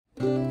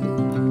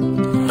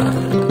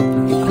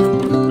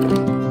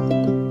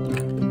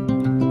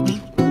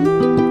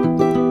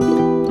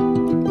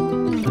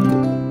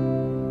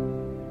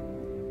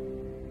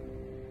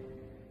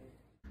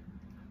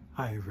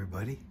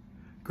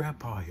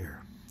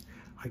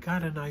I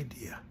got an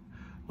idea.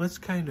 Let's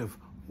kind of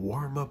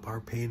warm up our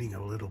painting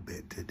a little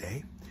bit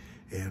today.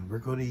 And we're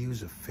going to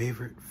use a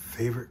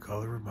favorite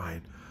color of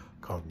mine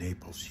called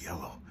Naples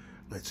Yellow.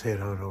 Let's head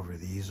on over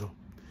the easel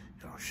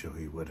and I'll show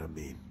you what I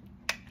mean.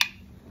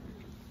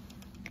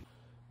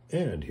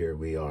 And here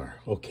we are.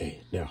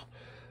 Okay, now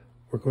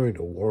we're going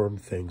to warm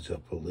things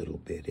up a little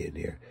bit in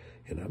here.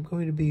 And I'm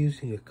going to be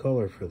using a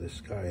color for the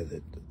sky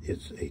that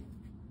it's a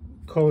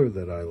color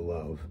that I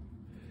love.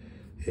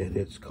 And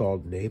it's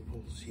called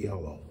Naples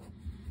Yellow.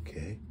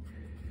 Okay,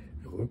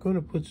 and we're going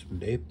to put some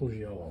Naples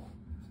Yellow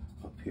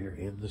up here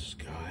in the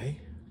sky,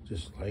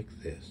 just like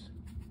this.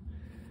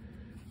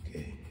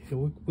 Okay,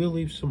 and we'll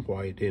leave some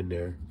white in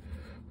there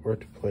for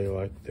it to play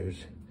like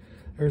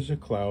there's a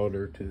cloud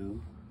or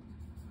two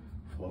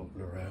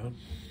floating around.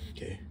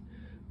 Okay,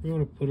 we're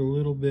going to put a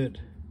little bit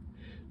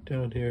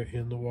down here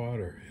in the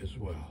water as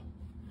well.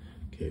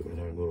 Okay,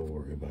 we're not going to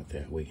worry about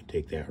that. We can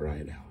take that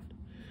right out.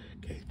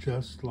 Okay,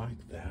 just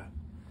like that.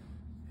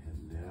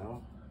 And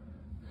now,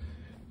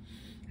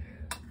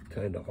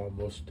 kind of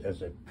almost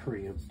as a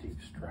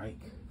preemptive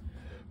strike,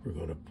 we're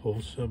going to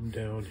pull some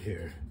down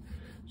here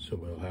so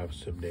we'll have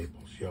some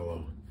Naples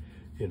Yellow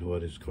in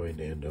what is going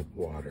to end up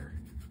water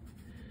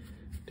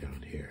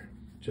down here,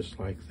 just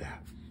like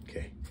that.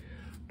 Okay,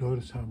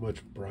 notice how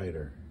much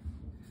brighter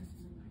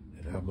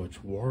and how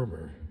much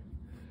warmer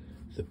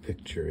the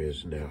picture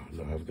is now.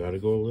 Now I've got to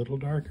go a little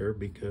darker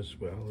because,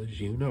 well, as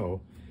you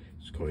know,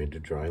 it's going to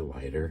dry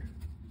lighter.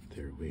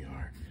 There we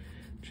are,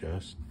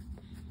 just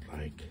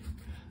like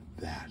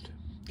that.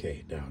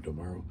 Okay, now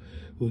tomorrow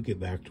we'll get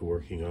back to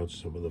working on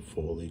some of the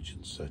foliage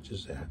and such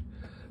as that.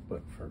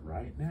 But for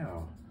right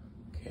now,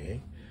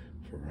 okay,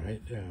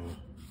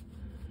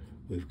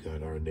 we've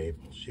got our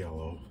Naples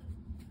Yellow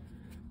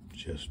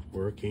just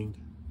working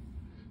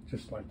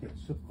just like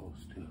it's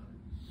supposed to.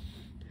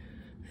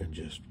 And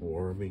just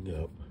warming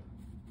up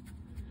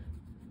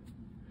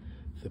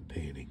the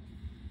painting.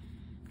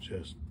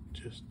 Just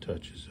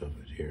touches of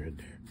it here and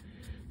there.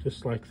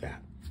 Just like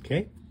that,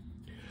 okay?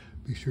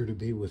 Be sure to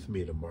be with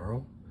me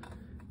tomorrow,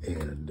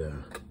 and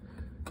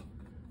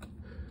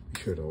be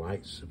sure to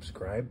like,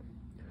 subscribe,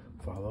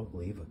 follow,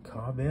 leave a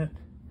comment,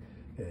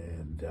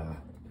 and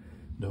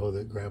know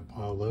that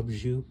Grandpa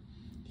loves you.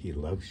 He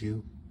loves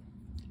you.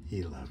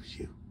 He loves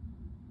you.